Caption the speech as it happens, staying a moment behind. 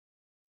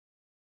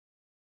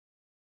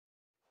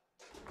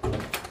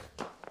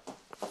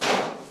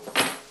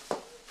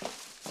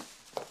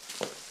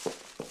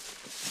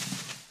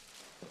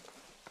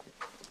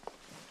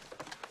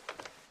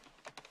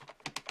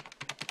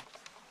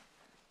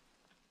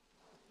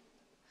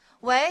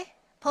喂，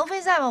鹏飞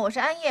在吗？我是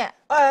安叶。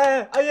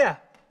安叶，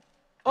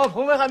啊，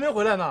鹏飞还没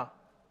回来呢。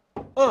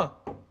嗯，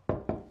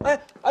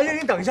安叶，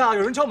你等一下，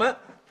有人敲门。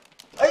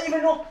1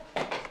分钟。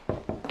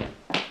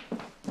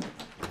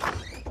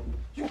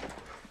哟，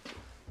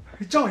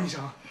赵医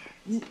生，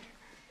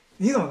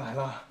你怎么来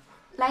了？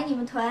来你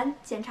们团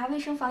检查卫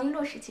生防疫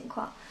落实情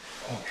况，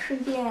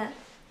顺便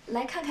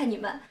来看看你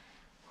们，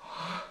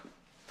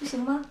不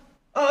行吗？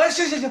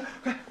行，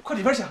快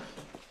里边请。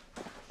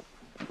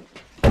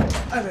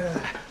来，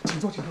请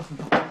坐。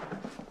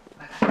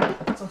来，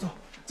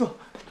坐。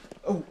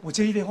我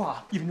接一电话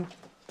啊，1分钟。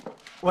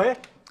喂。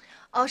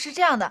哦，是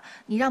这样的，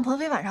你让鹏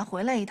飞晚上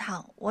回来一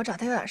趟，我找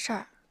他有点事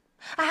儿。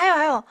啊，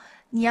还有，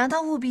你让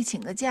他务必请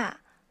个假，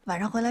晚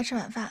上回来吃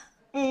晚饭。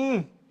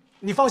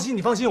你放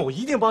心，我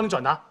一定帮你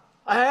转达。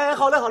好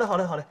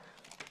嘞。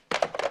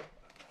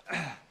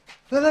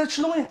来，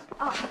吃东西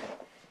啊！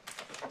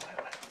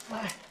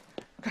来，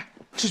看，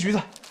吃橘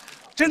子、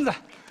榛子、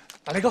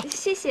打雷哥，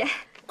谢谢。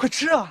快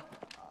吃啊！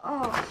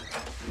哦。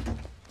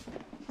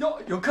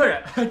哟，有客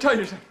人，赵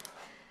医生。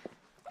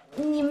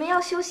你们要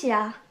休息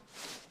啊？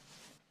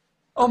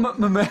哦，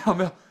没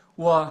有，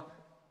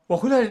我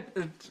回来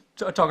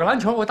找个篮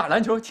球，我打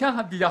篮球，天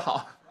还比较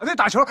好。那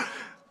打球，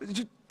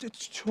这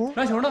球，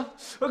篮球呢？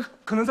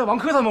可能在王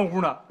珂他们屋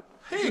呢。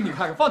嘿，你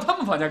看看，放他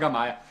们房间干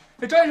嘛呀？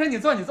赵医生，你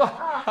坐，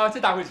好，去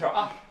打会球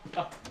啊！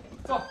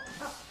坐。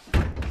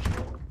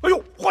哎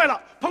呦，坏了！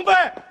鹏飞，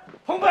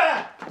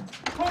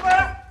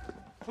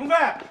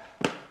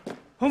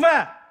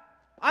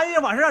安叶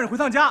晚上让你回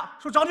趟家，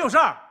说找你有事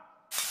儿。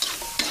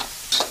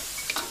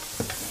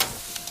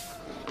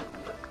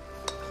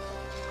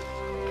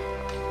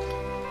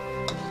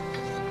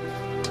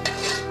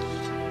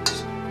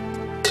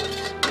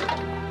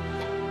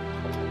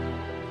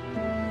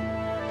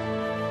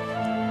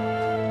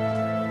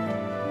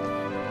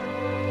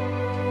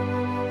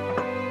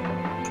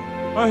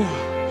哎呀，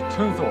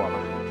撑死我了！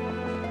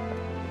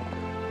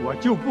我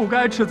就不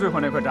该吃最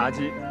后那块炸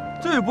鸡，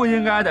最不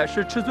应该的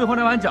是吃最后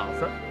那碗饺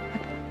子。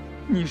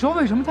你说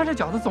为什么他这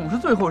饺子总是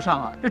最后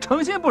上啊？这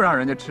诚心不让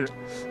人家吃。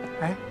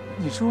哎，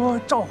你说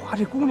赵华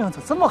这姑娘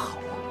咋这么好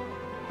啊？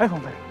哎，鹏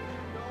飞，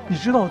你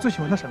知道我最喜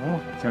欢她什么吗？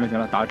行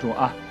了，打住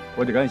啊！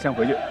我得赶紧先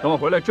回去，等我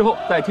回来之后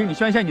再听你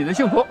宣泄你的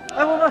幸福。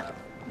哎，鹏飞，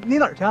你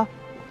哪儿去啊？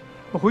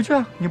我回去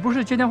啊！你不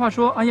是接电话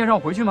说安叶让我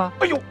回去吗？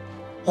哎呦，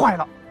坏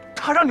了，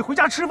他让你回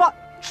家吃饭。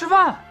吃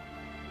饭？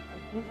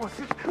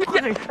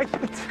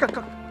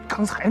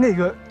刚才那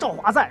个赵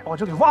华在，我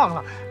就给忘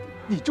了。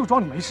你就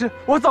装你没吃。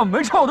我怎么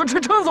没吃？我都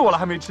吃撑死我了，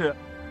还没吃。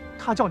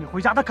他叫你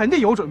回家，他肯定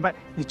有准备，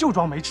你就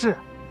装没吃。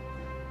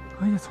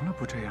安叶从来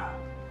不这样，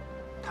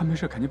他没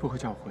事肯定不会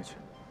叫我回去。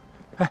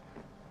哎，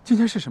今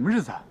天是什么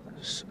日子啊？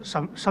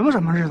什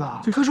么日子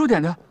啊？就特殊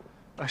点的，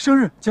生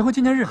日、结婚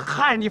纪念日。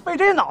嗨，你费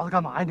这脑子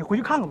干嘛呀？你回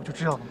去看看不就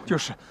知道了吗？就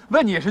是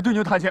问你也是对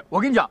牛弹琴。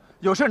我跟你讲，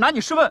有事拿你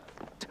试问。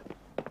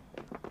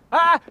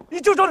哎，你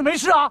就装你没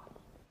事啊！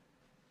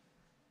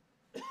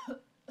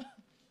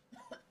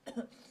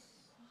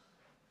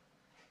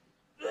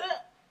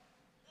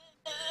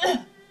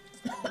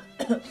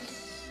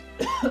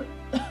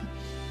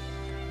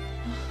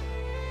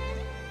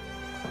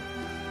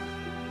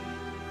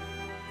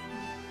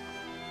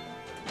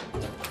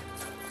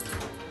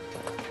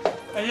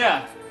安叶，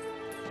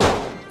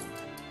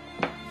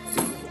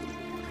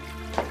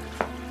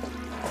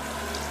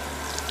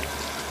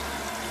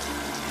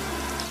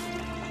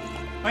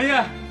安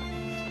叶，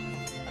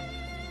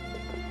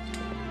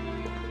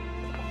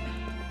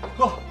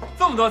呵，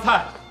这么多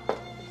菜，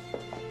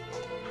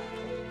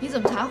你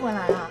怎么才回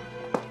来啊？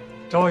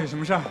找我有什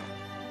么事儿？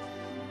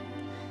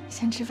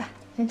先吃饭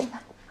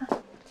啊！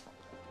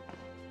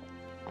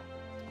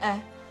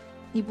哎，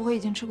你不会已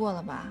经吃过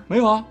了吧？没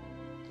有啊，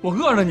我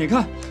饿了，你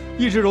看，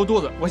一直揉肚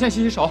子，我先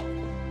洗洗手。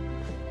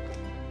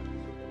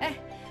哎，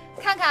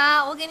看看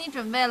啊，我给你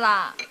准备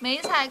了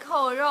梅菜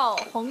扣肉、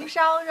红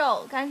烧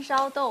肉、干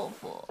烧豆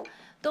腐、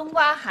冬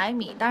瓜海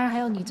米，当然还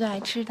有你最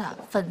爱吃的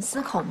粉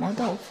丝口蘑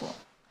豆腐，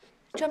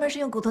专门是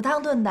用骨头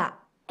汤炖的。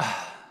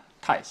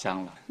太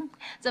香了。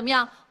怎么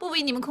样，不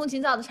比你们空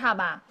勤造的差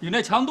吧？比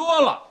那强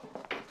多了。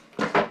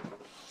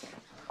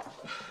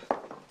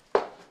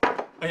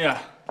哎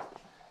呀，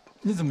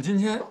你怎么今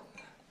天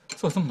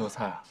做这么多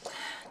菜啊？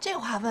这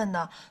话问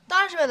的，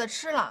当然是为了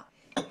吃了。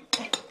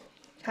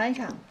尝一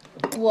尝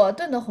我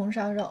炖的红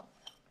烧肉，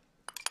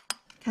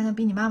看看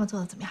比你妈妈做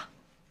的怎么样。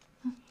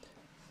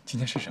今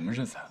天是什么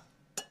日子啊？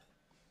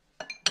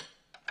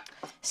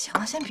行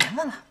了，先别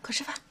问了，快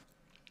吃饭。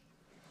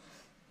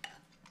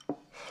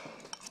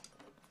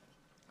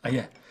哎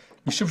呀，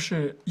你是不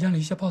是腌了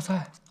一些泡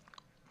菜？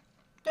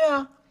对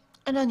啊，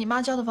按照你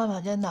妈教的方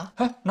法煎的。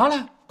哎，拿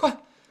来，快！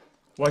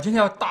我今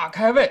天要大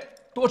开胃，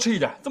多吃一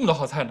点，这么多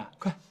好菜呢，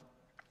快！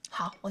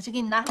好，我去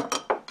给你拿。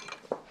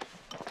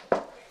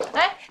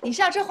哎，你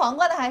是要吃黄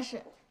瓜的还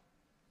是？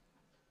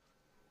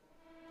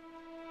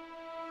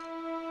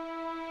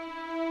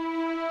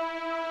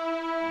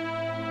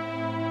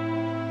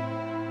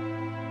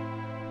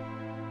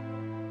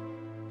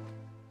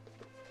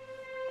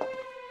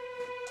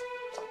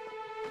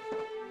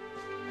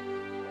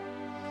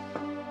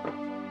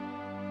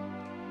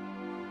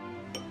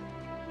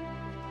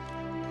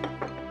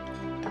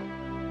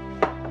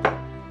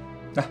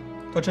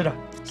多吃点。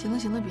行了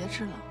行了，别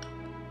吃了，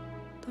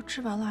都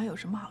吃完了，还有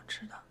什么好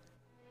吃的？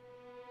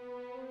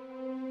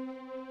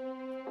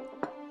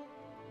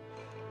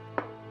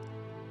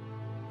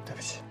对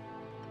不起。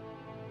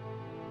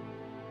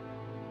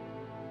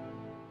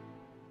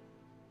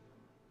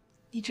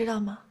你知道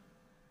吗？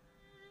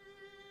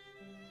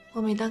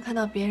我每当看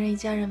到别人一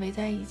家人围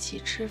在一起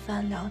吃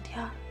饭聊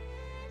天，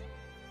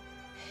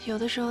有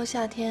的时候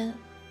夏天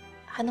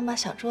还能把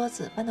小桌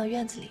子搬到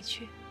院子里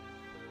去，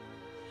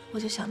我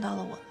就想到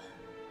了我们。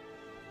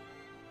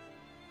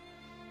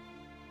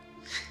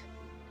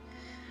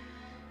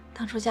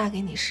当初嫁给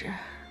你时，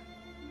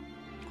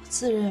我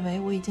自认为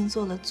我已经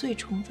做了最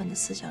充分的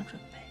思想准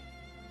备，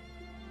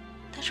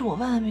但是我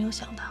万万没有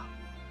想到，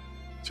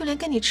就连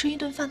跟你吃一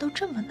顿饭都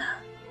这么难。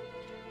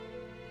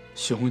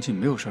徐红静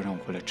没有说让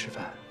我回来吃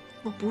饭。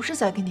我不是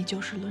在跟你就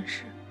事论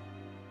事。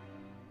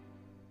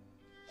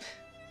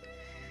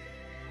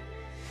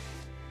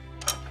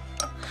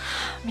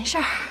没事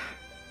儿，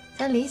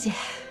咱理解。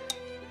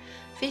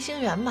飞行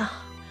员嘛，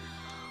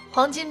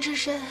黄金之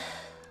身，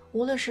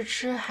无论是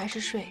吃还是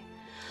睡，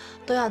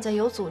都要在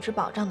有组织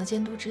保障的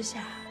监督之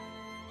下。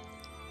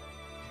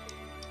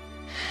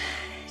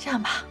这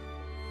样吧，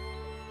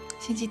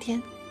星期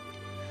天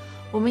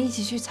我们一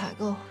起去采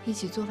购，一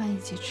起做饭，一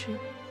起吃。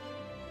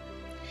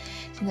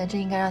现在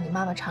真应该让你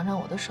妈妈尝尝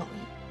我的手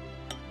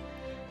艺。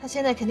她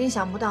现在肯定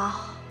想不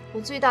到，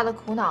我最大的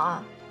苦恼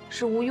啊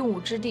是无用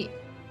武之地。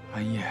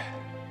安叶，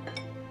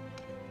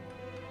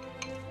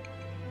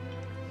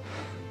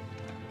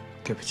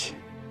对不起，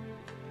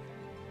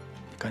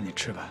赶紧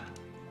吃吧，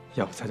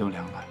要不菜都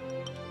凉了。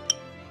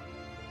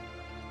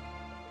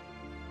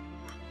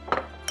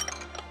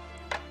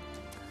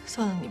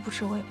算了，你不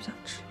吃我也不想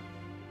吃。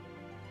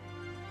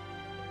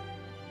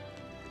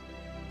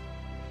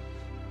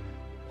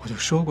我就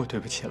说过对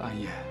不起了，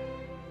安叶。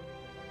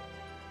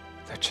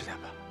再吃点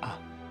吧，啊。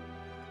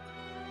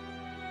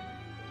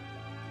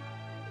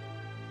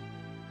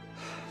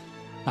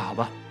那好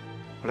吧，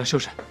我来收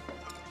拾。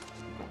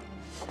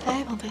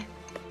哎，鹏飞，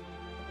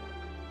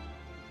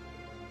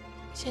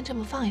先这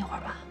么放一会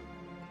儿吧。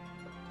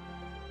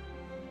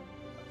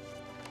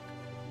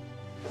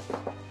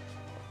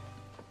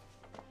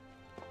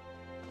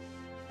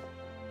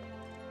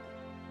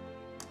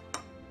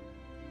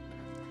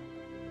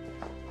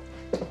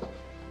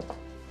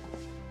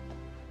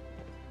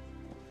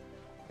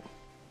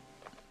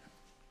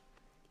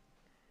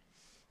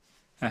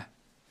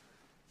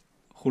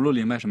葫芦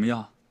里卖什么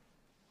药？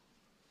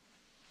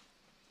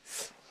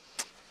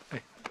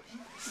哎，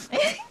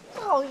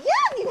讨厌，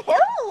你别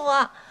摸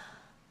我。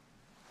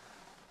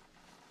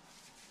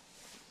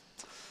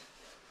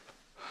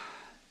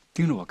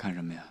盯着我看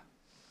什么呀？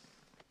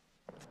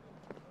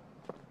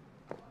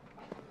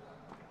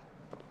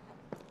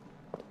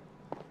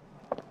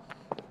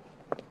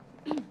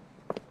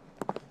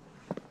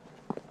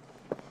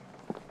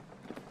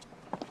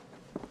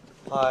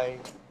嗨。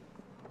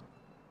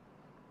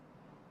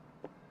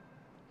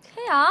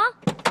开阳，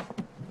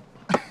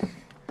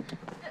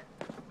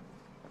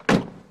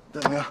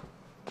怎么样？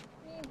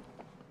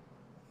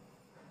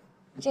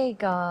这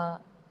个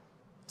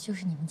就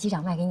是你们机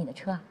长卖给你的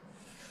车啊？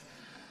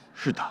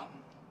是的，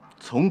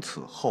从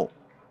此后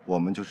我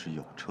们就是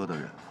有车的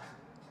人了。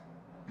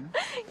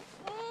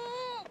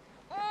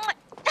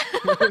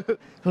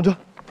上车。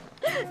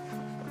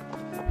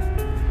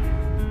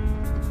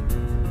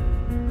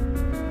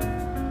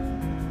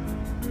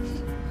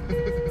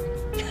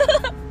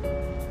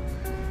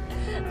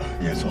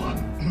也错。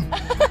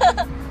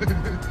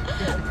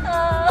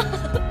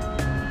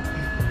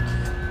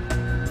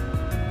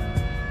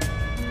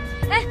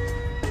哎，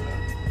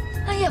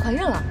安叶怀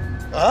孕了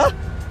啊？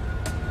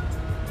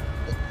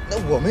那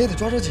我们也得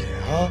抓抓紧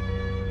啊！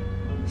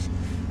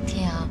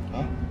天阳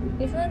啊，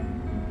你说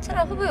咱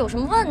俩会不会有什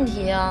么问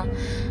题啊？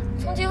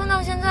从结婚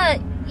到现在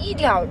一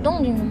点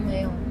动静都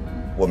没有。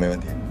我没问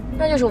题。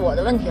那就是我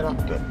的问题了。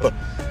对，不，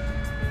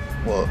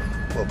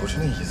我不是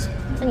那意思。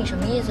那你什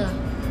么意思啊？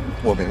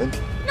我没问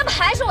题。那不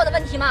还是我的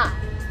问题吗？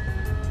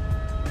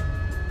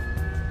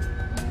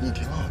你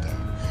挺好的。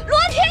罗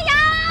天阳，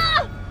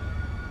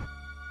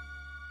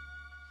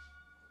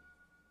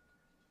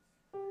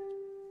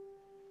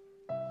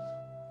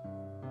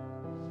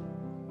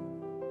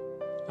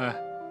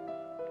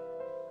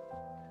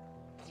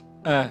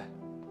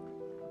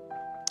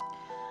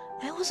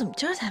哎，我怎么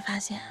今儿才发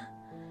现，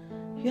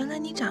原来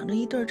你长着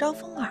一对招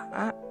风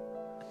耳。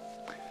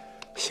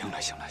行了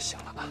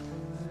啊，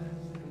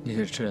你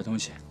得吃点东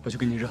西，我去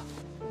给你热。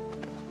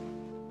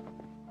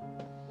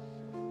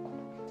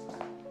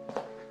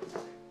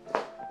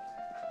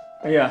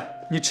哎呀，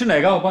你吃哪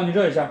个？我帮你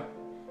热一下。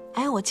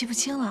哎，我记不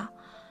清了，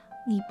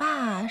你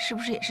爸是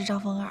不是也是招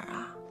风耳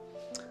啊？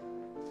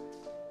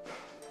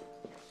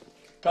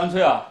干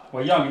脆啊，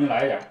我一样给你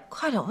来一点。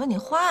快点，我问你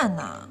话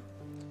呢。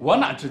我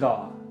哪知道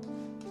啊？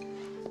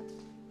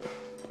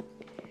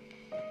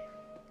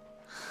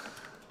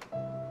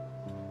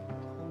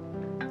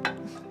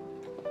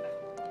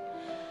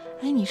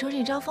哎，你说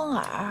这招风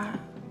耳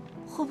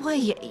会不会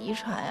也遗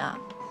传呀？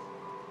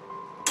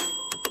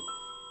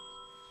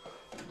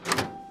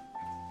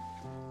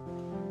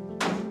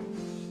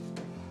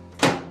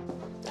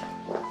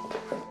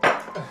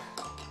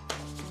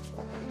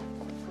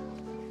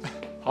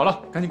好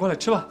了，赶紧过来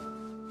吃吧。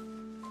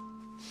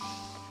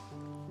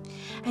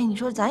哎，你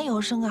说咱以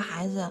后生个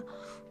孩子，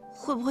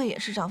会不会也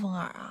是张风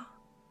耳啊？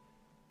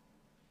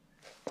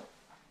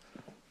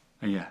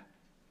哎呀，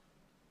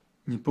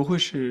你不会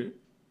是……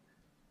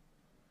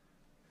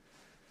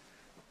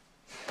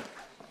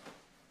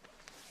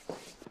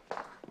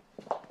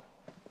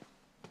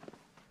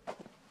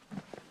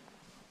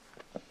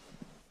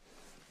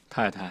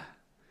太太，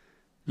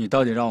你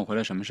到底让我回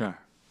来什么事儿？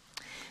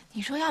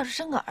你说要是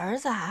生个儿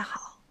子还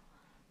好，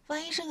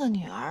万一生个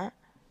女儿，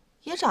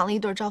也长了一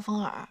对招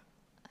风耳，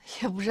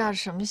也不知道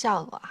是什么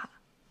效果哈。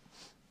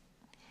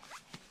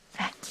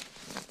哎，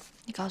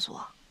你告诉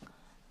我，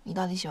你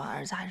到底喜欢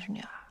儿子还是女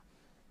儿？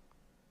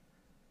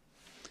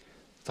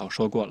早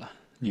说过了，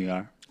女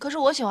儿。可是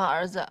我喜欢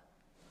儿子，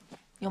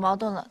有矛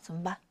盾了，怎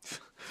么办？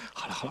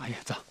好了好了，哎呀，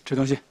走，吃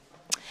东西。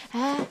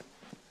哎，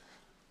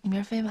你明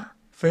儿飞吗？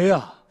飞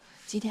呀！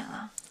几点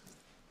了？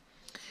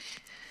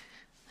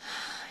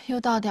又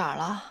到点儿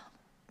了，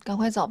赶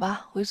快走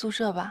吧，回宿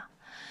舍吧。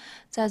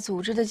在组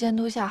织的监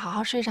督下，好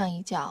好睡上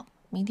一觉，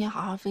明天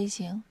好好飞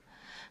行，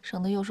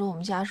省得又说我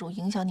们家属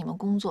影响你们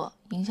工作，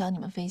影响你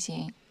们飞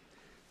行。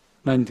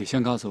那你得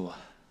先告诉我，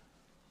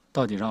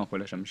到底让我回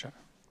来什么事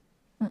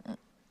儿？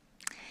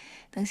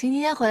等星期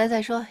天回来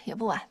再说，也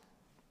不晚。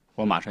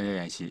我马上要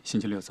演习，星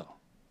期六走。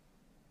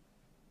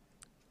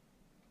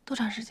多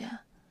长时间？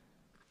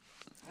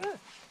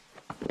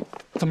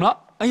怎么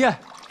了？哎呀！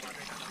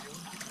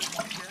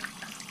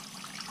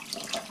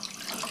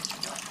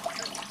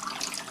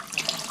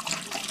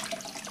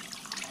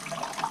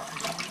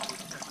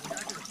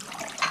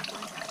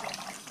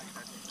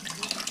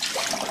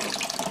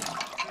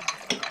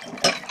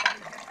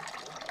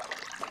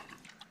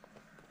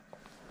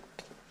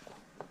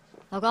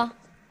老公，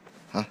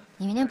啊，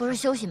你明天不是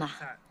休息吗？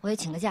我也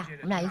请个假，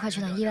我们俩一块去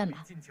趟医院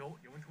吧。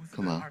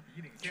干嘛？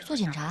去做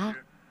检查。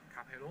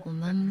我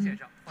们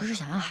不是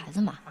想要孩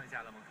子吗？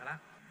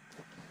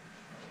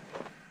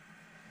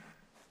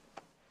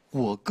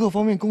我各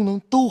方面功能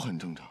都很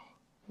正常。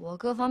我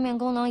各方面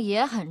功能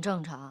也很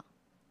正常。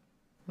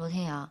罗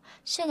天阳，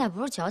现在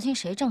不是矫情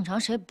谁正常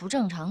谁不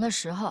正常的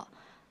时候。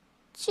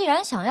既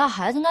然想要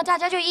孩子，那大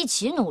家就一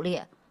起努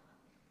力。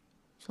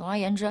总而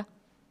言之，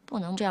不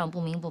能这样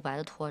不明不白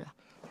的拖着。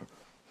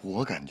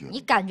我感觉……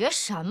你感觉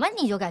什么？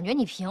你就感觉？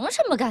你凭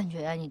什么感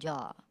觉呀？你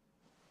就……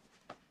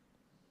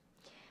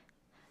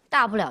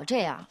大不了这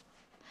样，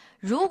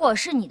如果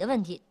是你的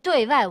问题，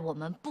对外我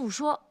们不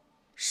说，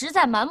实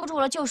在瞒不住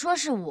了就说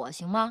是我，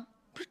行吗？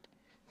不是，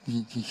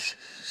你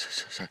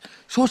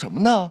说什么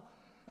呢？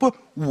不是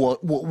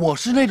我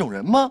是那种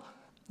人吗？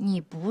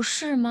你不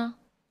是吗？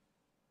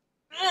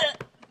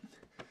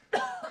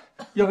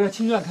要不要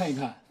亲院看一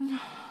看？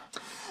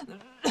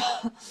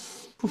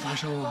不发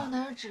烧啊？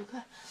拿点纸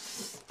快。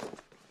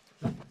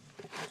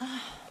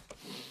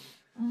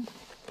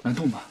难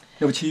动吧？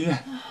要不去医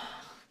院？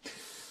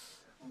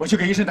我去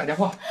给医生打电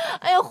话。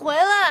哎呀，回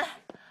来！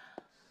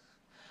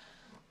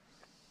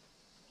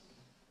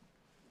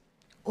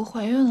我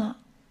怀孕了。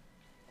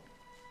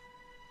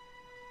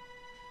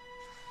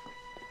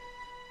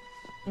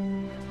真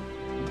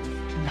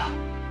的？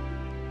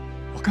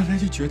我刚才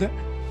就觉得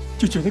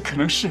可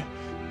能是，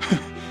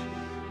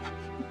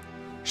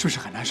是不是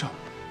很难受？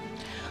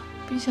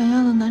比想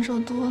象的难受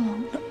多了。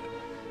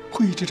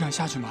会一直这样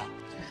下去吗？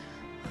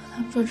他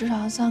们说至少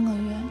要3个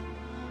月，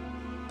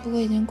不过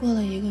已经过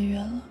了1个月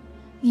了。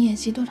你演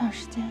戏多长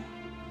时间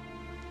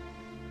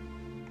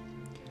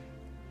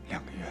？2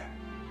个月。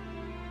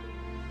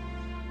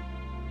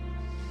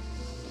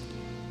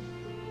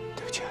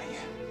对不起，阿姨。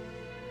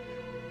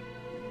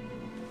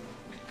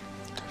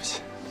对不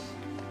起。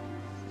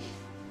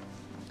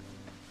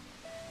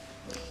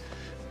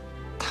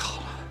太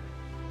好了，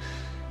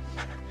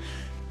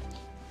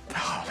太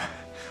好了，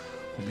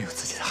我们有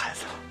自己的孩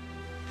子了。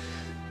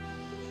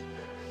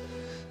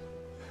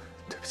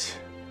对不起。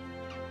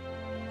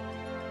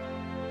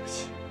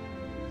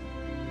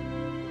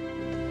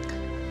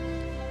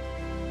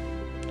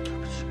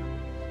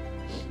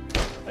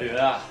阿云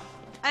啊，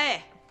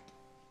哎，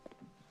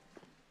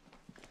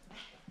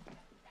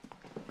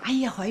阿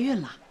姨怀孕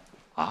了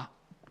啊？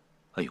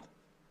哎呦，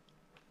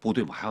部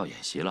队马上要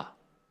演习了，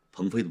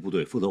鹏飞的部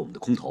队负责我们的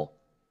空投，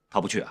他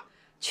不去啊？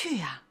去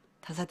呀！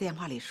他在电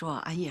话里说，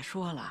俺也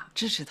说了，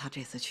支持他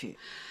这次去。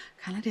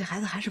看来这孩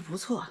子还是不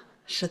错，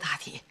识大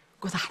体，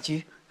过大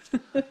局。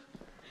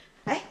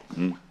哎，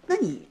那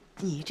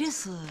你这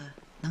次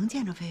能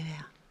见着菲菲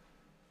啊？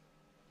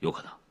有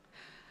可能。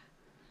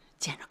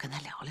见着跟他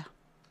聊聊。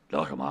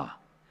聊什么啊？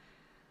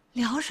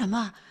聊什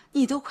么？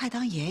你都快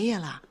当爷爷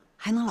了，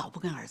还能老不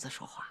跟儿子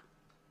说话？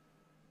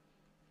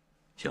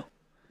行，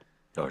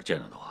要是见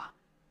着的话，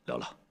聊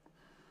聊。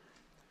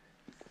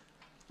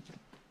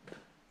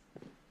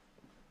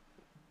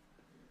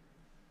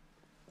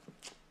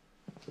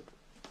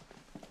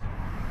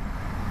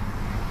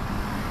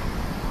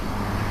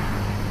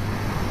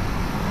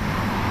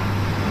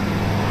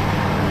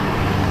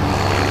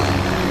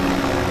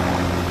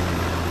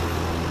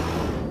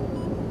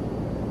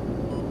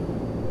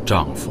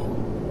丈夫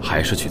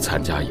还是去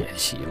参加演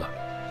习了。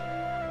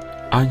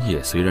安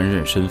叶虽然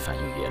妊娠反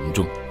应严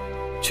重，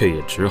却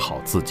也只好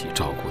自己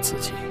照顾自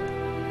己。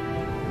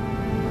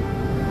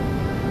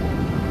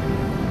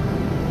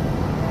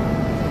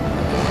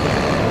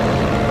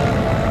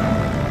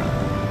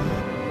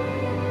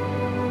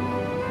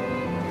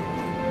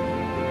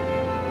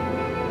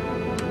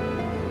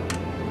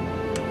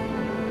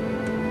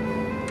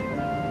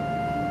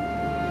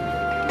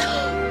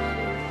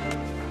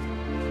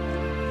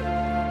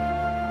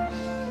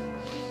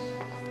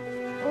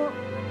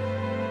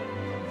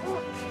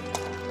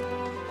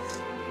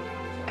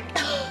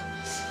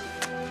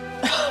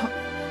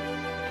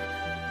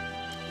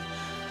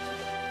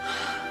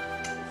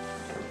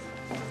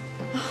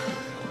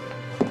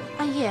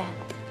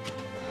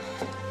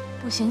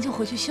不行就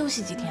回去休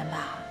息几天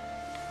吧。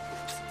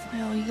哎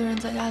呦，一个人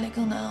在家里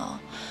更难熬，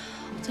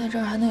在这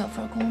儿还能有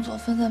份工作，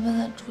分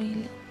散注意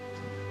力。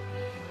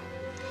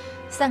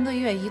3个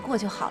月一过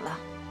就好了，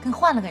跟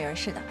换了个人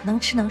似的，能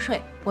吃能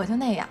睡。我就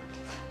那样。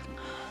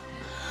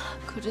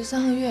可这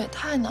3个月也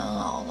太难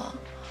熬了，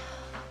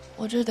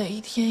我这得一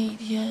天一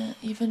天、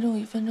1分钟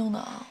1分钟的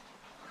熬。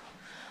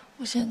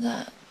我现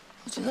在，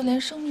我觉得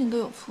连生命都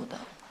有负担。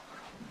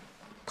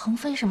鹏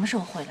飞什么时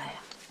候回来呀？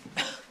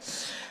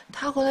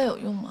他回来有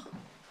用吗？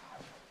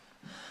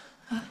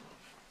啊，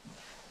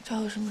找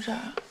我什么事儿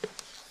啊？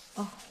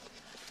哦，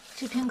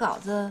这篇稿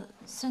子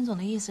孙总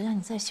的意思让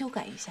你再修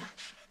改一下，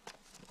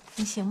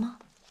你行吗？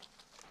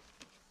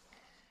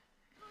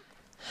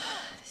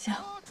行。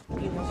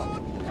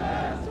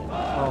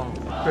哦，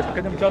对，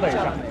跟他们交代一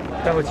下，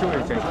待会检修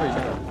一下。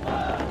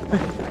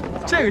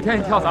这个天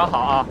气跳伞好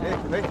啊！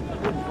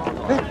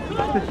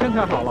这天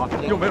太好了，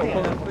又没有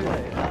风。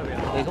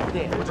哪个部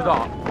队？不知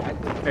道，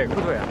哪个部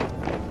队啊？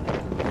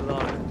不知道。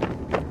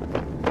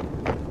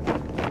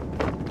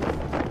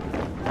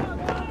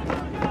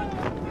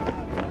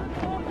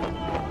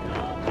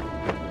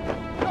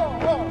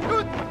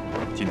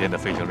今天的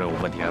飞行任务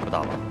问题还不大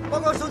吧？报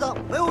告首长，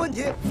没有问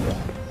题。我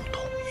不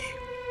同意。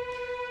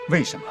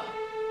为什么？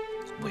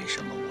为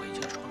什么我已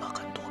经说了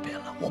很多遍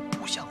了，我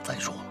不想再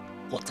说了。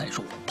我再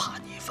说，我怕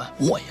你烦，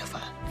我也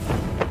烦。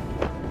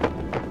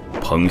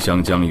彭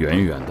香江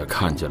远远地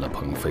看见了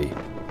鹏飞，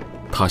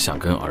他想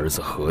跟儿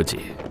子和解。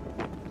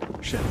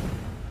是，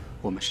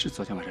我们是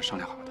昨天晚上商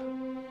量好的，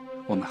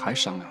我们还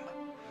商量了，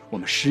我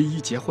们11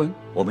结婚。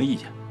我没意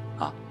见，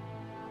啊，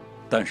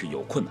但是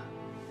有困难，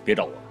别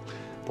找我。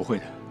不会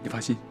的，你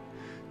放心，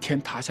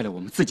天塌下来我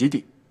们自己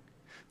顶，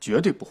绝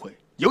对不会，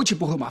尤其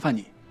不会麻烦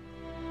你。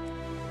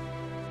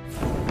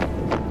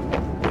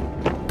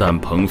但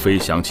鹏飞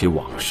想起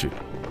往事，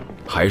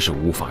还是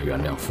无法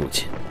原谅父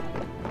亲，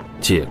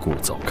借故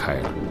走开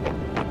了。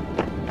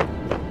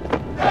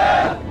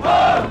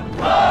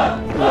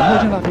我墨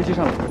镜到飞机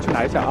上了，我去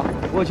拿一下啊。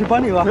我去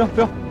帮你吧。不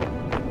用。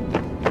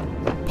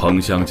彭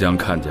香江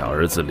看见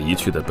儿子离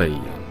去的背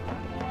影，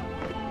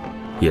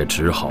也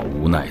只好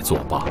无奈作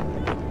罢。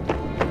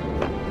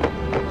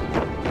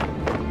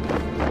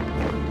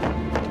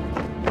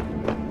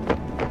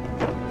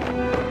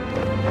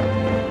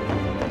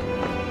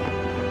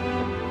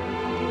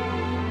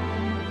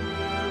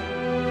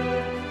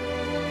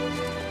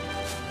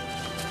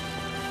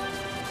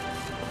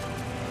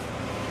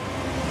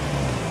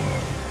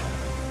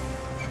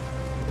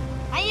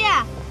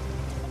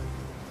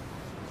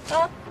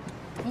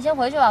你先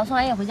回去吧，我送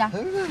安叶回家。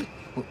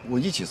我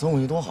一起送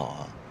回去多好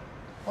啊！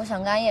我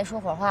想跟安叶说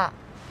会儿话。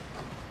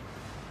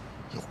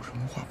有什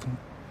么话不能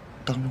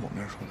当着我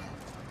面说的？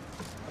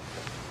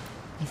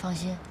你放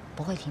心，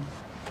不会听的。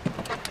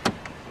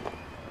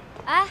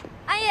哎，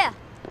安叶，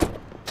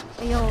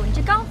哎呦，你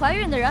这刚怀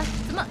孕的人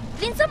怎么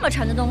拎这么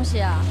沉的东西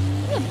啊？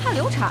你也不怕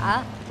流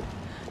产？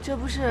这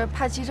不是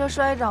怕骑车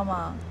摔着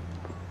吗？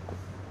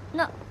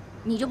那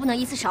你就不能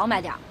一次少买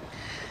点？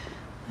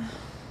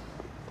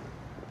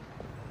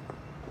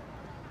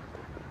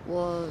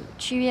我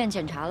去医院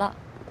检查了，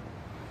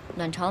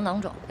卵巢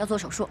囊肿，要做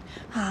手术。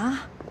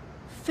啊，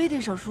非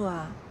得手术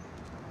啊？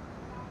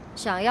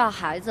想要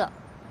孩子，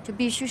就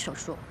必须手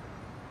术。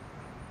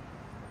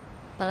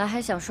本来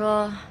还想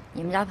说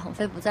你们家鹏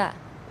飞不在，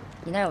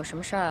你那有什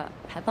么事儿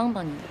还帮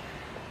帮你。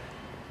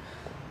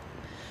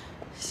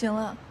行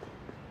了，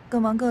各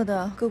忙各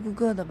的，各顾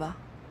各的吧。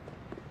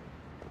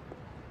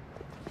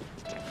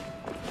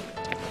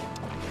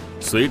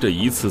随着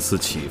一次次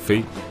起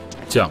飞、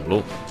降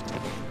落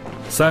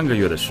，3个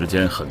月的时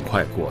间很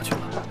快过去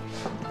了，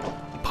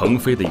鹏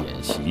飞的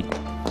演习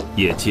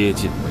也接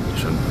近尾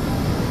声。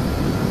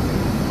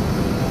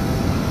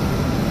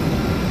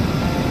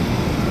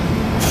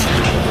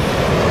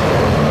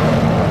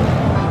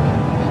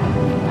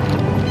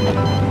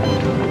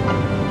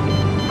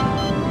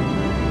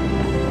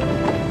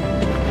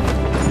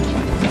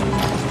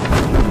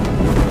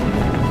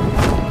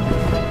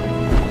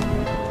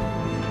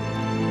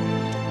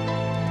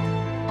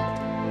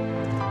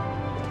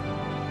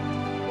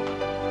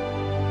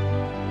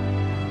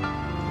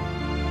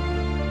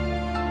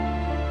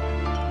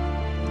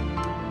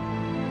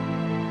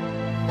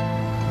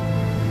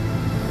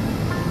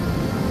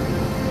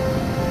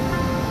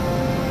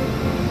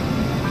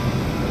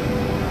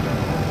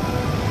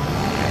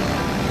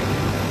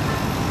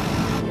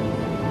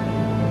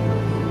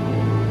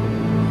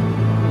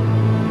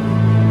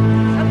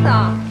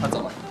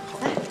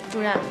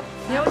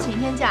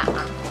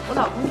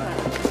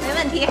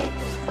题。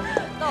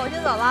那我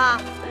先走了，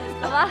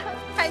走吧，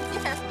再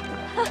见。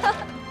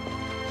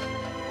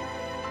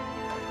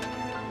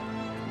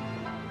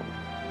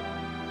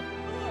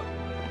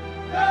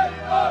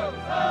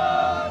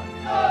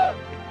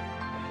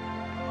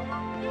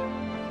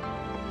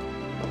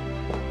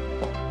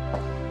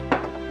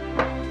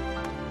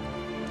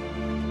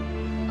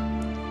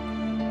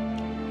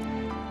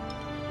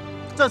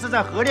这次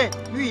在合练、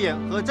预演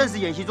和正式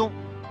演习中，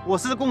我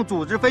司共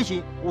组织飞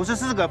行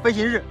54个飞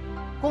行日，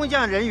空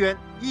降人员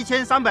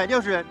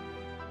1360人，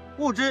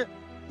物资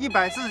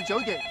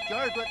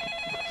149.92吨。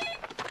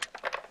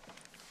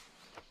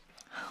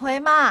喂，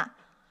妈。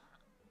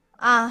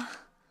啊，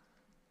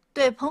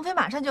对，鹏飞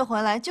马上就回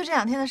来，就这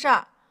2天的事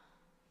儿。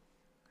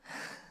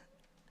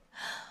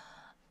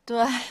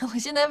对，我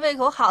现在胃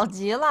口好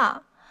极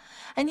了。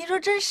哎，您说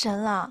真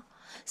神了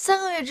，3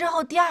个月之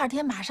后第2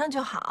天马上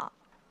就好。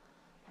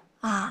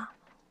啊，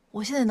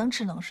我现在能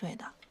吃能睡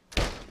的。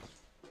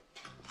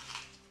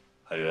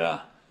海云，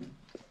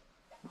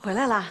回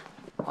来了。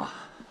啊，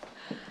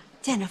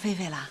见着菲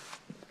菲了。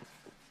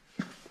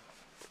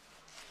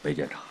没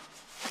见着。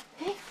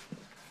哎，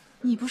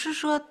你不是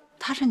说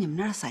他是你们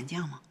那儿的伞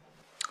将吗？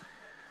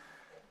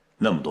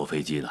那么多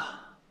飞机呢。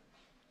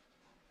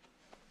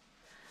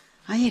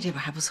安叶这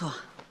边还不错，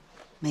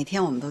每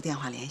天我们都电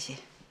话联系。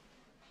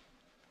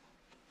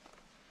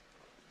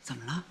怎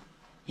么了？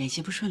演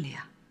习不顺利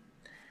啊？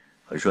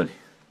很顺利，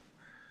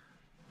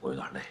我有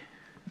点累。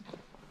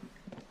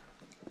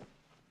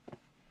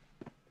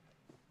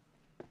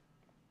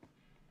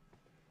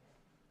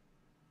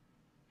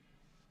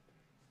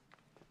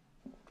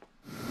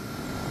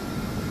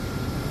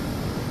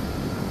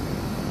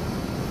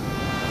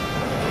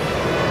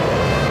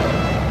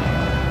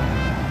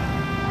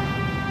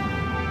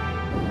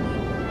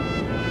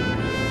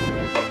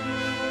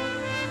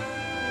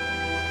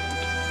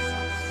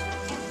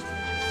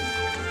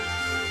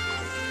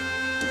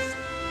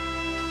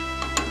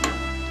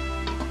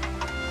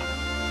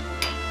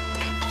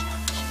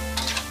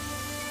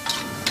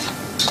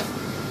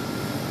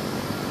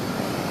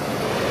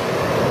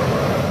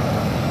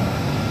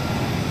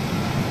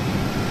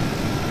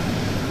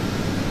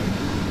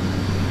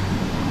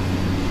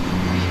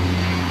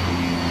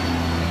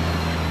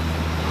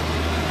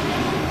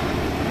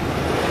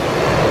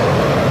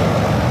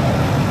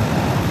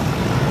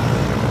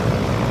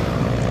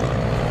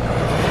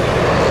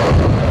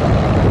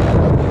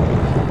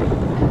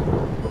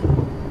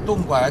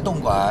动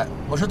拐，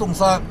我是动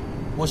3，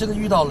我现在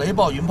遇到雷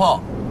暴云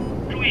炮，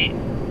注意，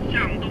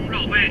向东绕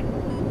飞。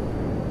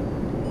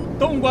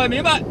动拐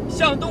明白，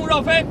向东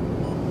绕飞。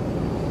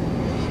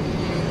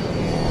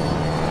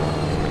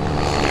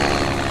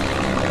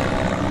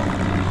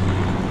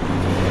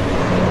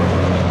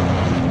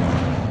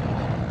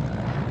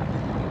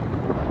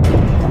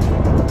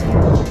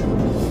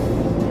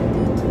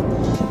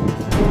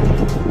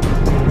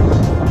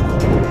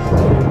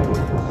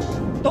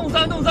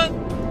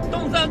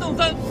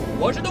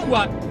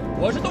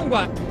我是动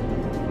拐，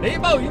雷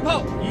暴云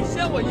炮，你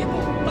先我一步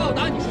到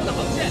达你说的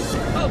航线，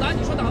到达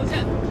你说的航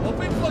线，我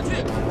飞不过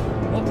去，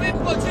我飞不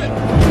过去。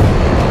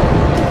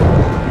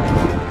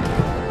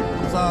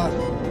动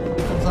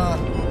三，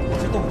我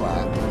是动拐，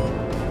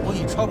我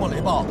已穿过雷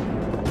暴，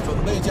准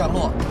备降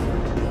落，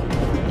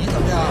你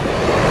怎么样？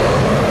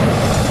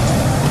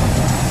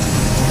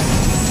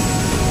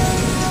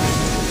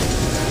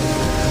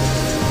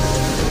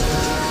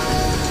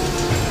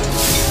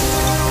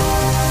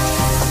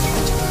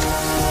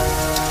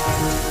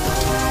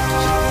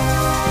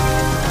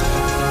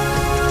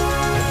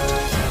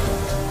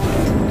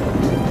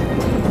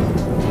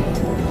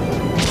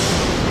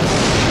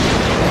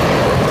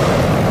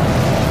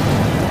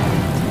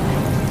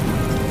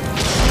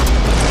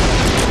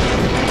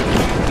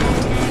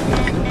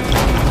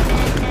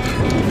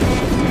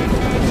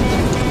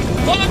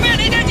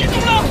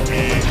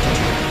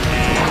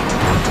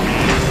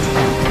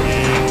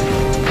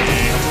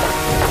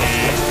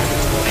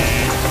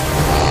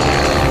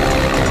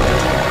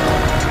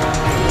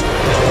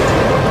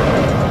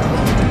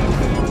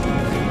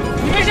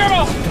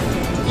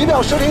仪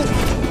表失灵，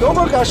油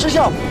门杆失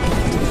效，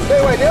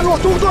内外联络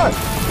中断。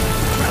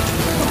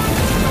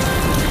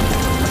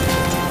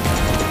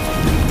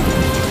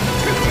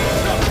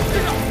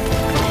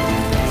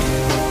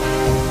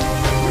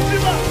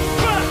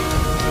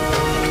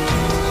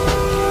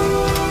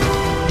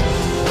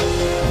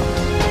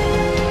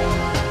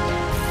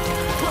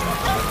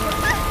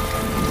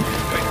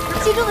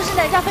击中的是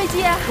哪架飞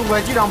机？动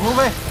拐机长鹏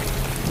飞。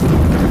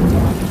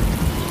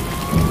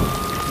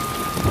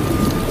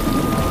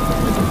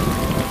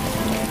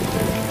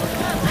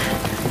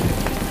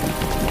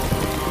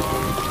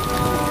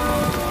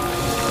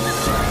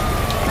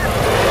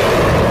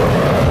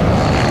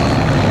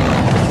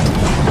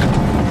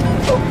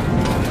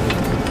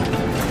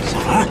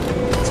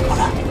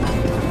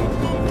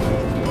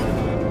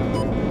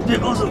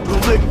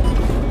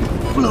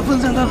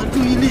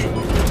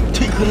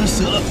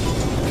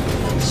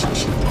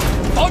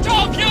保持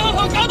好平衡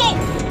和高度，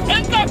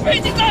人在飞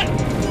机在。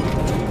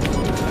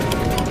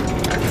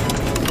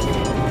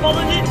发动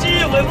机机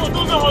翼尾部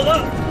都是好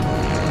的。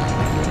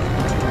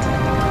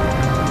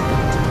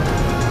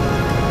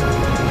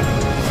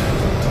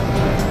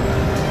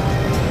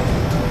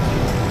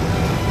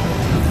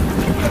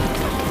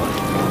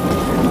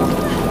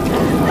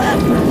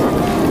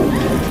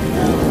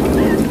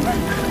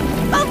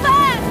鹏飞，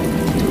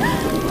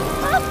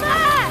鹏飞，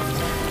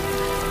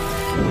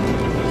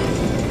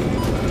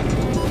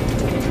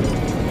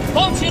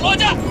放起螺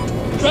架，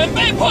准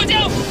备迫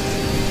降。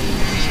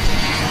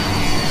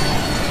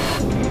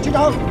机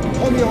长，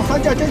后面有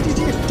3架侦击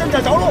机正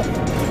在着陆，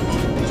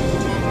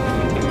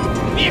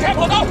避开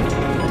跑道，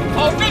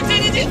保证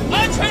侦击机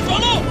安全着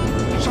陆。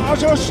刹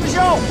车失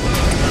效。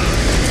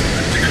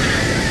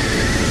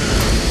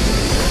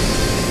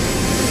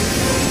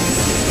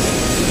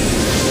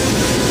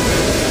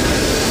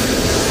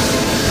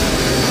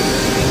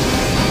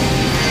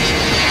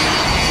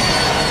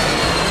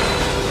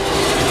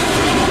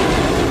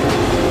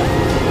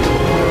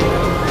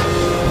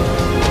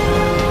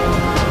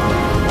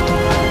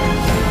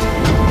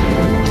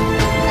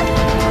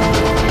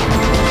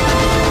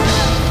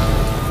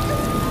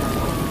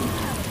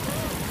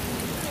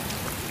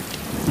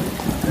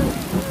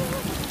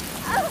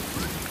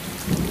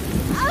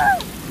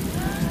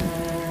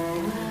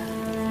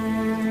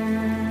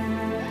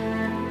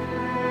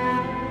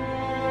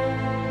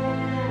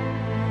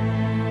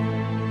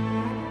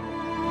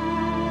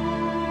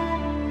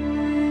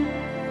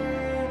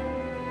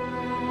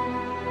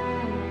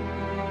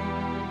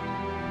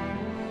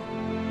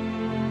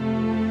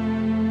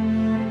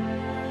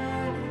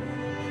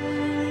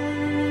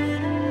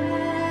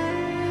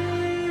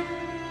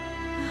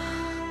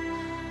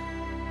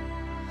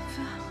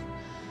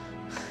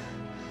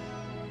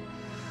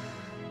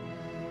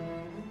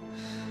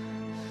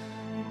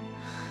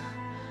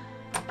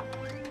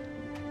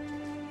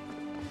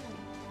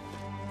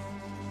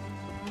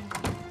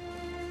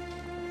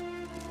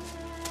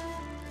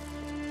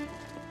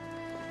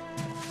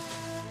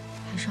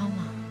还烧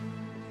吗？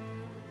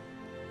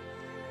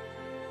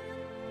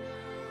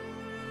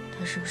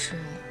他是不是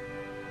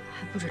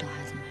还不知道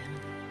孩子没了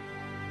呢？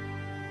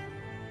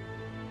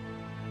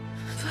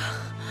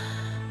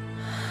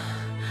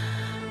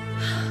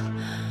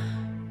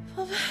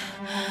宝贝，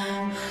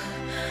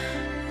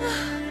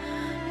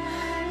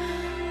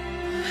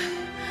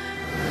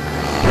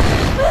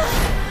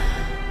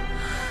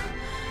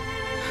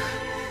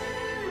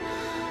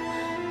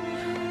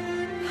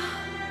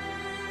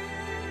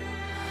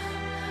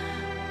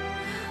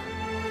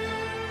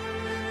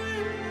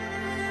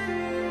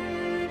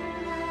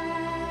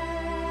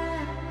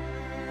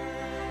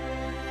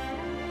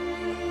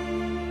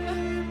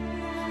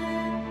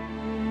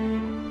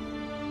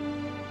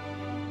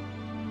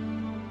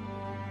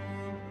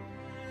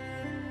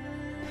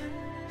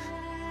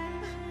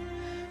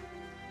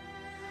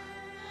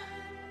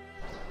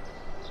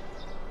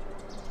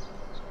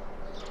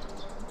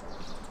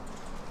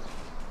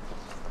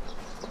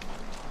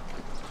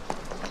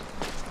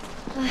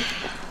哎，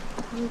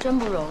他们真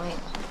不容易，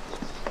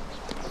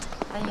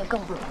安夜更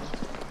不容易。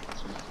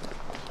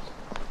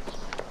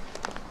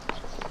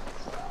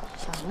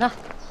小云呢？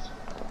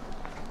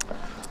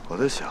我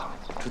在想，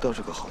这倒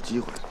是个好机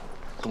会，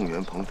动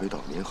员鹏飞到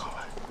民航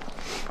来。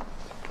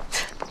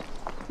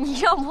你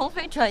让鹏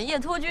飞转业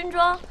脱军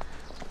装，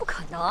不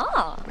可能。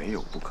没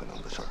有不可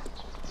能的事儿，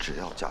只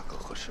要价格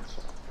合适。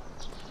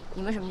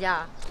你们什么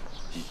价？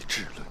以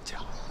质论价。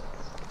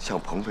像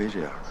鹏飞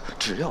这样的，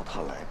只要他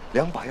来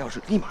，2把钥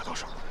匙立马到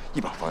手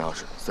，1把房钥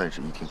匙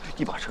31厅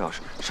，1把车钥匙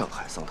上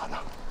海桑塔纳，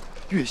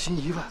月薪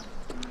1万，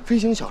飞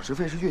行小时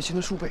费是月薪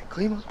的数倍，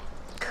可以吗？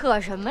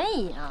可什么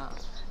以啊！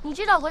你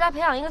知道国家培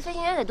养一个飞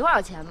行员得多少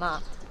钱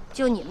吗？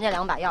就你们那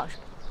2把钥匙，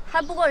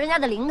还不够人家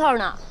的零头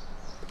呢。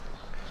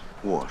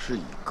我是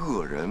以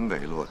个人为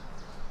论，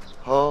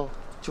好，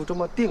就这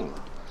么定了。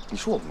你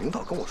说我们领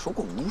导跟我说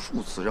过无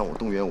数次，让我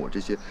动员我这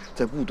些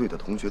在部队的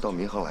同学到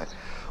民航来，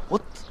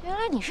原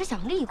来你是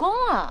想立功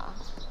啊！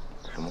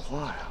什么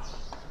话呀？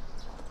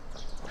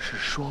是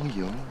双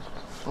赢，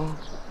啊！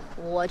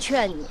我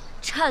劝你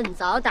趁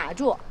早打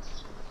住，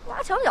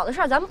挖墙脚的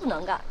事儿咱们不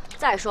能干。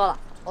再说了，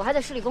我还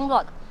在市里工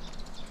作呢。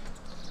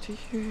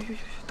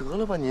得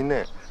了吧您呢？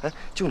哎，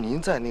就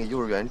您在那个幼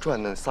儿园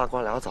赚那仨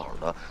瓜俩枣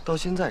的，到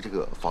现在这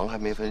个房还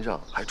没分上，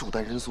还住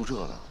单身宿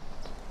舍呢。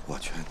我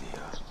劝你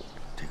啊，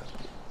这个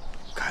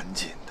赶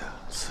紧的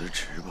辞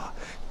职吧，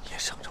也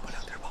省着我2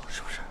地跑，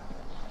是不是？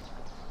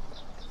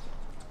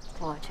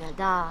我觉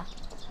得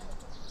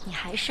你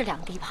还是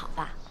2地跑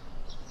吧。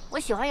我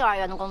喜欢幼儿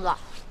园的工作。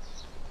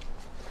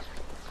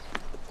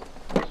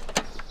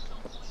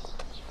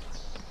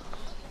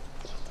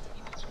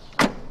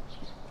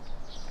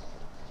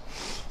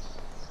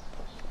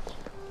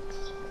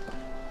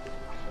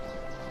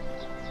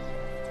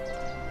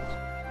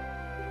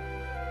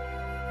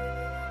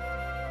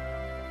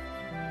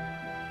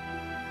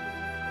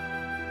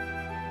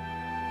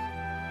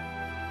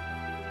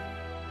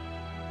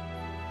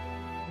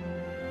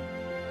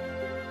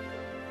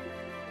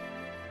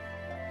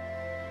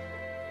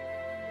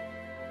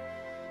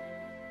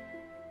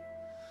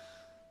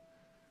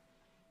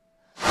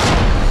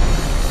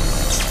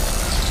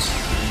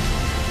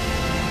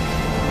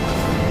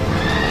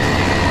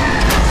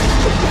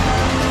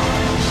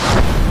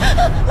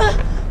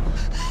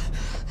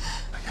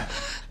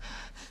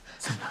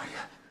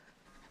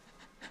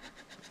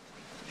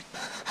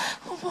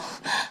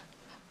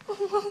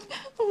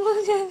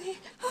梦见你。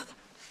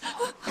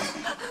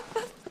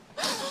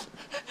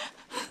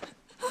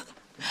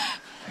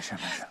没事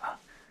没事啊，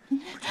不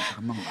就是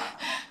个梦罢了。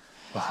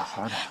我好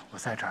好的，我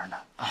在这儿呢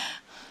啊。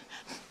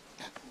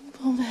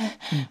鹏飞，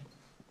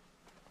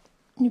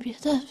你别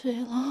再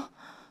飞了，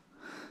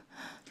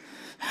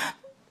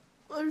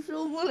我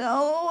受不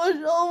了了，我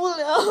受不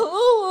了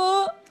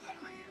了，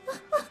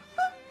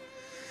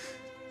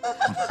我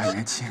们还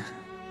年轻，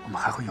我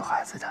们还会有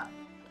孩子的。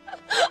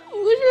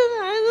不是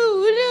孩子，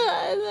不是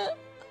孩子，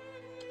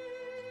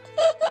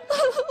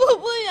我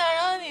不想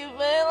让你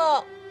飞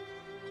了，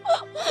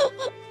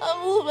咱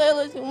不飞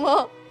了行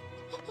吗？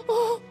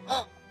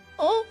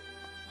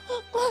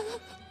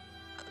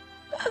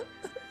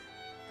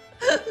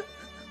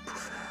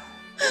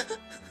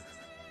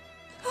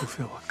不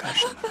飞我干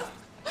什么呢？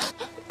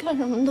干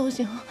什么都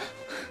行，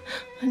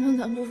反正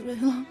咱不飞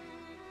了，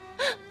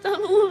咱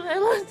不飞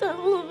了，咱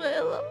不飞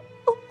了，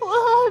我害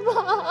怕，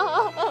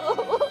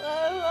我害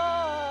怕，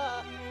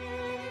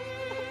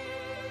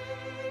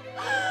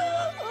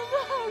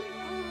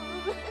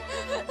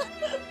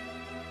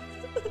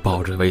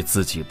抱着为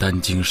自己担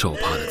惊受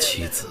怕的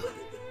妻子，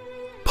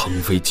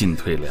鹏飞进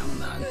退两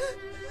难。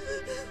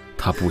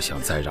他不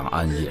想再让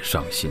安叶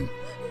伤心，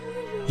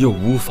又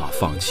无法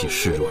放弃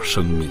视若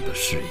生命的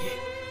事业。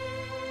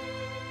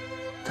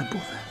咱不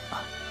飞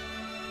啊！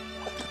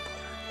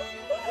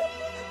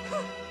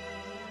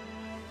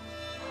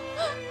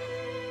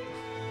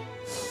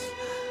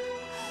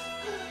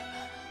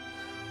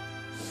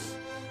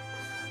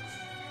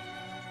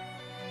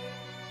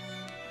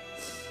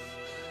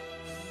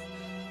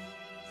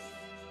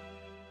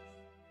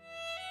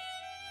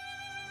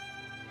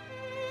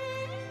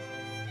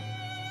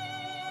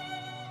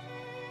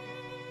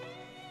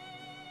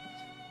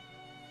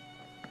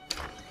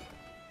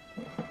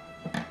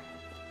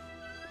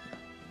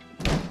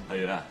海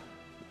云，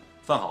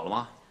饭好了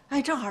吗？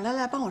哎，正好，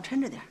来，帮我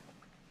抻着点。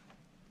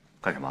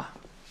干什么？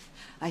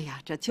哎呀，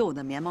这旧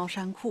的棉毛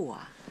衫裤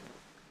啊，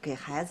给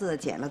孩子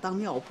剪了当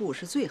尿布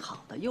是最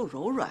好的，又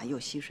柔软又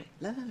吸水。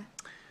来，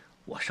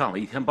我上了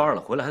一天班了，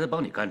回来还得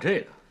帮你干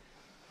这个。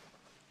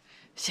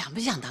想不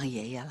想当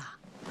爷爷了？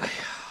哎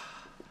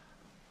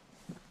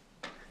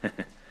呀，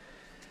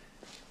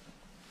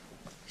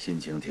心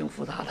情挺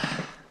复杂的。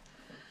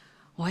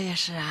我也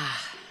是啊，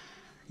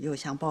又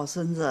想抱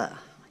孙子，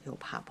又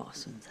怕抱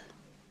孙子。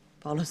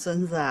抱了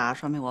孙子啊，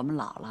说明我们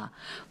老了，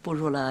步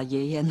入了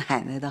爷爷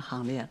奶奶的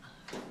行列了。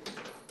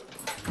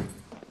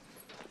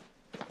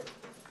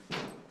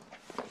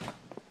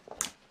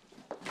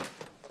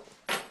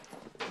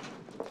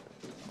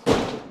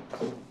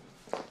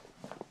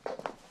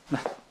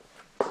来，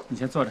你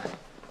先坐着，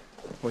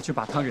我去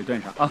把汤给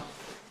炖上啊。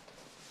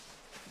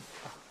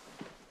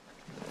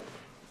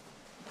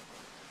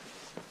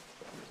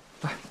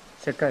来，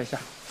先盖一下。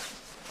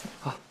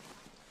好。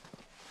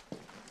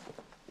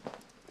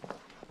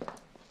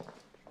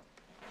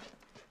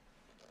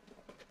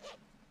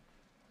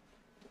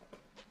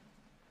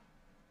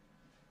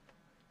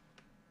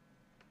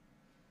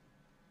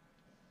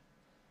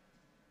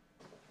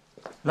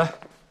来，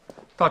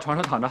到床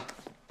上躺着。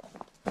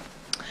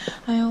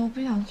哎呀，我不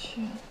想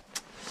去。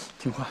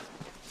听话。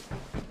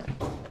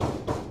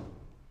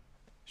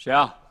谁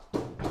啊？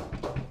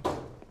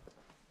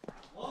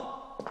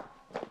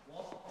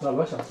老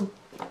罗、小苏。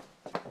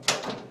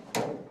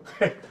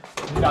嘿，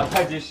你俩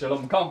太及时了，我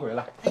们刚回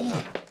来。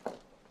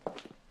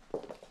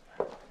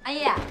安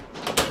叶，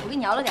我给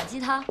你熬了点鸡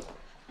汤。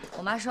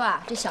我妈说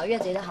啊，这小月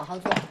子也得好好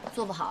做，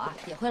做不好啊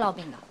也会落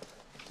病的。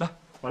来，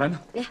我来弄。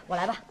别，我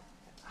来吧，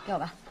给我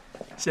吧。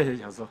谢谢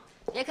小苏。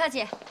别客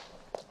气。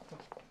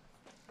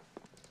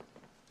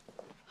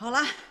好了，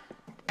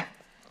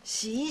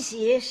洗一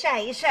洗，晒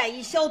一晒，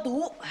一消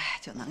毒，哎，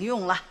就能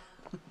用了。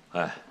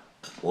哎，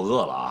我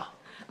饿了啊！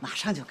马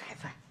上就开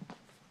饭。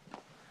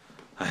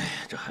哎呀，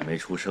这还没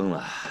出生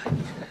呢，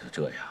你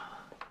这样，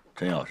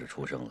真要是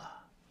出生了，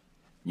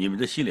你们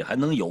这心里还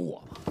能有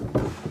我吗？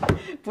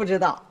不知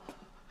道，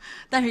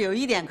但是有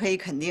一点可以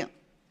肯定，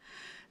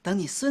等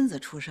你孙子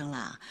出生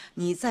了，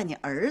你在你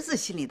儿子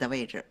心里的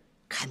位置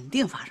肯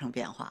定发生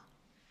变化。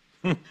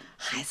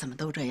孩子们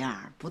都这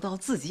样，不到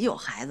自己有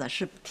孩子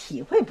是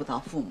体会不到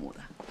父母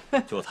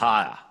的。就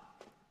他呀，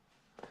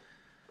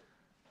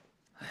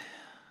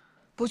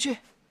不去，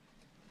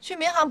去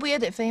民航不也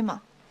得飞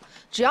吗？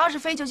只要是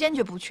飞就坚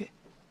决不去。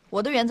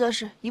我的原则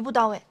是一步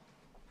到位。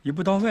一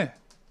步到位，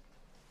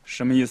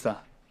什么意思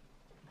啊？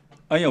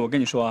安叶，我跟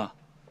你说啊，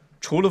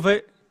除了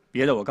飞，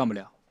别的我干不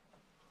了。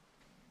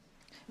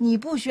你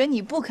不学，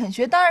你不肯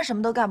学，当然什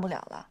么都干不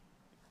了了。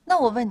那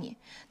我问你，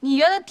你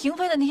原来停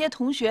飞的那些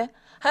同学，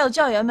还有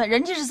教员们，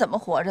人家是怎么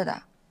活着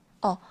的？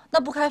哦，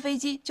那不开飞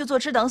机就坐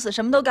吃等死，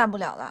什么都干不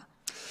了了。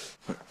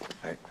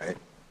哎，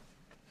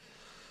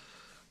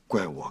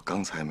怪我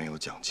刚才没有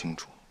讲清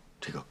楚，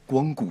这个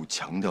光顾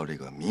强调这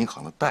个民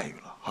航的待遇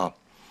了哈。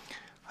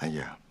安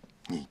叶，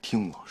你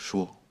听我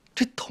说，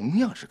这同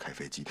样是开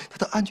飞机，它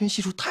的安全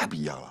系数太不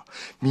一样了。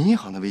民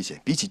航的危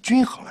险比起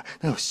军航来，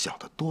那要小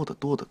得多得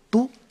多得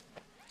多。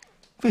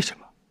为什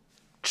么？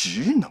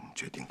职能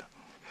决定的。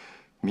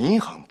民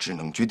航只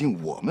能决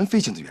定我们飞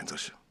行的原则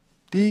是：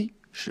第一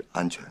是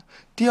安全，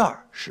第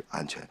二是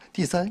安全，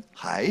第三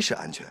还是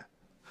安全。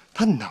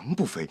它能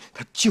不飞，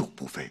它就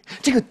不飞。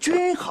这个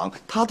军航，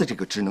它的这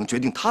个只能决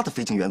定它的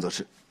飞行原则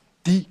是：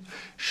第一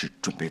是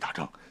准备打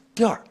仗，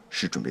第二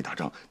是准备打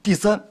仗，第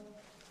三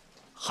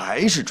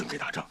还是准备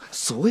打仗。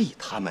所以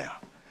他们啊，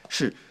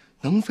是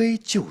能飞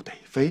就得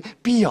飞，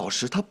必要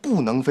时它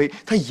不能飞，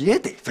它也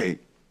得飞，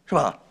是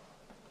吧？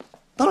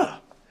当然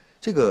了，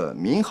这个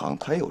民航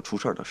它也有出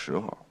事儿的时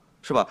候，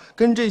是吧？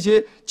跟这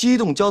些机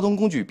动交通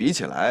工具比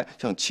起来，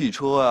像汽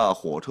车呀、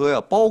火车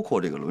呀，包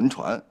括这个轮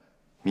船，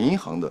民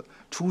航的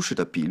出事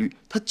的比率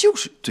它就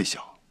是最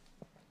小。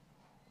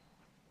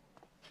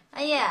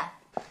阿叶，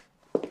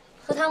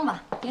喝汤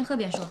吧，边喝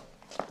边说。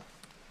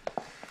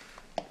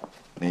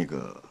那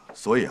个，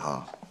所以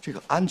哈，这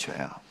个安全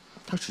啊，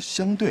它是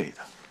相对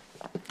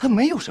的，它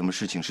没有什么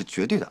事情是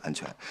绝对的安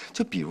全。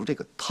就比如这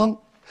个汤，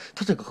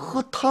它这个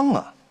喝汤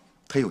啊，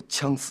它有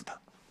呛死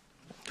的，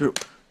就是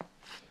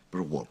不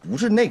是我不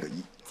是那个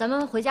意。咱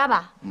们回家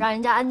吧，让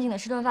人家安静的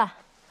吃顿饭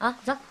啊，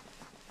走。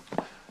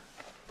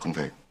鹏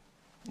飞，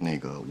那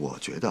个我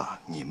觉得啊，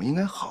你们应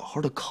该好好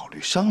的考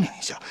虑商量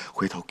一下，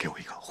回头给我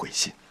一个回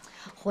信。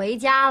回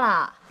家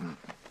了。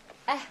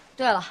哎，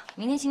对了，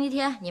明天星期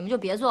天你们就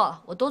别做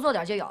了，我多做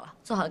点就有了，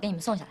做好了给你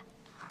们送下来。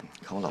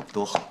你看我老婆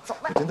多好，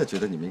我真的觉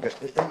得你们应该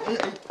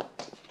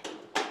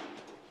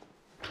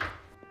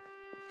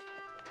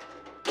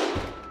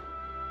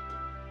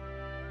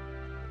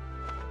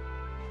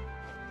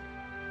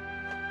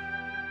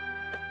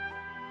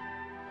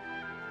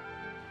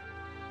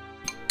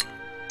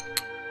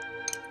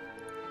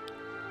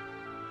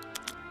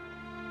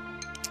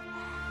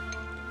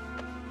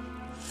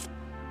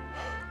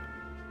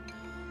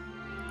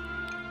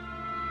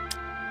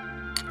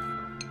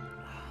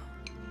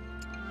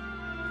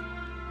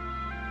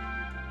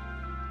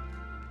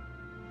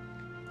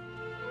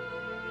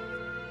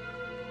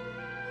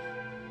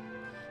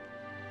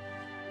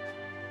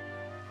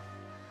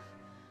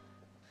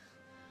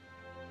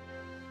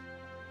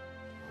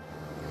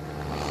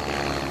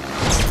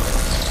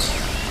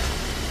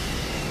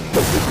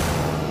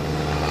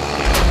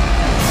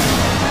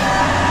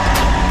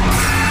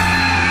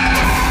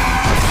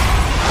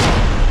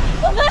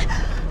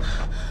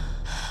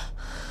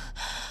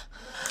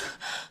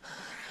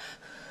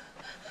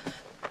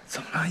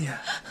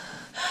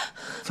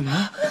怎么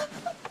了？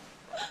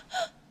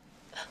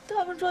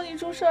他们说你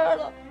出事儿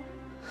了，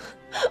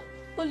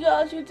我就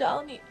要去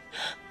找你，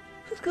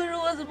可是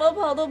我怎么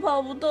跑都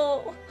跑不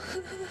动。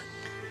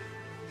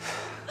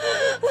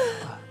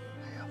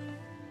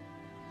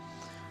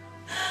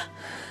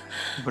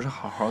你不是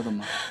好好的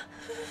吗？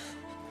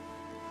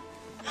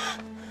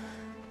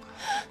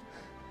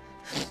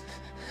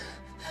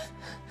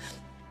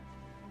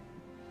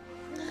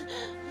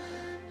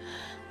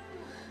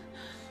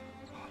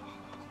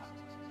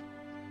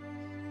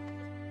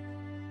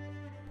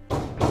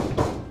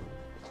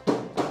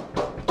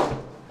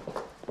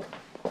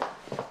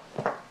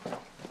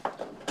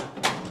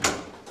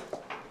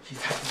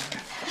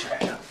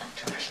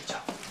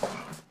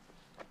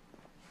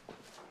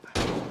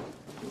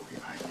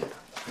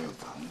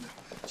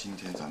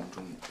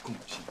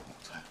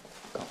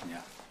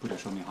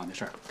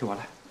给我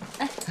来！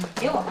哎，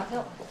给我吧，给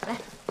我吧，来，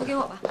都给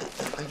我吧。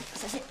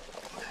小心。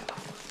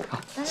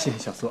好，谢谢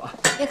小苏啊。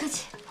别客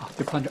气。好，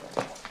就放这。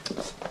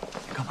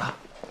你干嘛？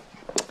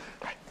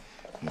哎，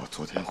我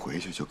昨天回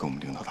去就跟我们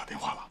领导打电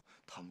话了，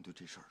他们对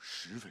这事儿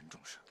十分重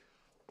视。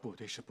部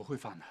队是不会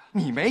放的。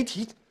你没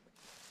提，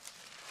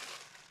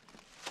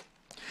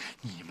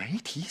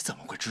怎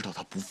么会知道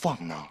他不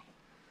放呢？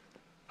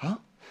啊？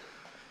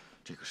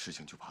这个事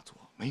情就怕做，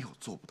没有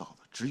做不到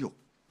的，只有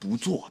不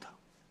做的。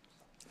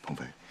鹏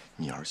飞，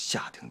你要是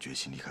下定决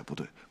心离开部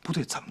队，部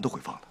队怎么都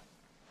会放的。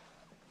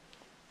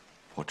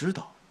我知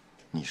道，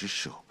你是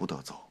舍不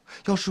得走。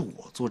要是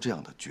我做这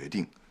样的决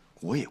定，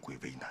我也会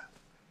为难。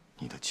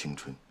你的青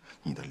春，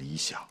你的理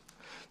想，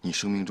你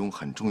生命中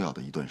很重要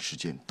的一段时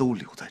间都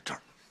留在这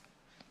儿。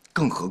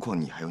更何况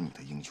你还有你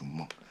的英雄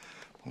梦，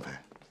鹏飞。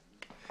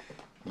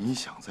你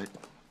想在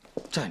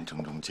战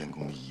争中建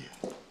功立业，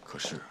可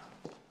是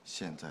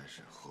现在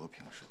是和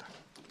平时代。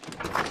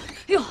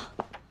哟。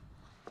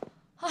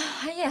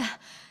阿叶，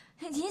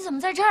你怎么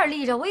在这儿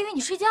立着？我以为你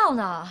睡觉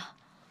呢。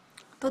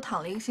都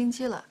躺了1个星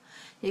期了，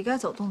也该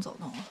走动走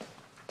动了。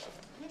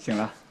醒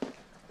了。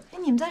哎，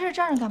你们在这儿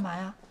站着干嘛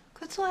呀？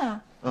快坐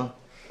呀。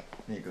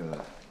那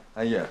个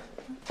安叶，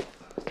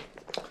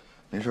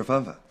没事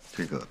翻翻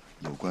这个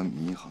有关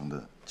民航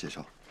的介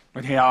绍。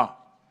罗天瑶。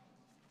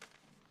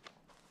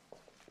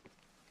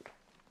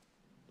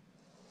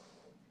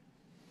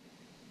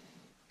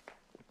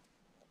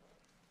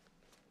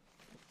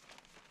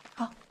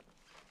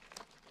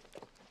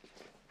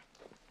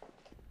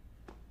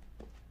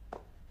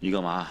你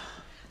干嘛？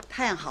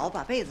太阳好，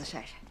把被子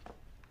晒晒。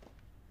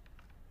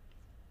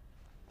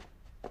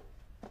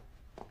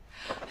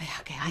哎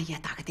呀，给安叶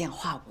打个电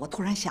话，我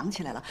突然想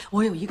起来了，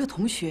我有一个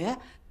同学，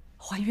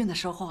怀孕的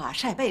时候啊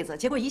晒被子，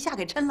结果一下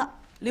给抻了。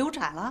流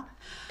产了。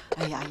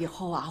哎呀，以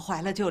后啊，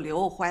怀了就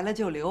流，怀了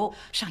就流，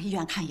上医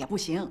院看也不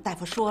行。大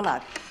夫说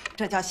了，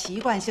这叫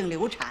习惯性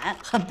流产，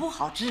很不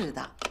好治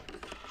的。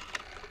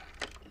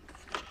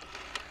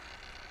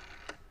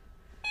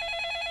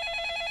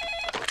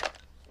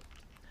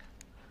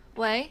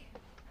喂。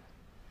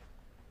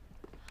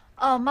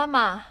哦，妈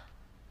妈。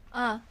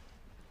嗯。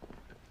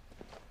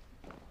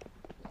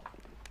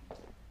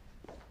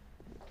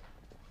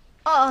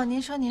哦，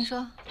您说。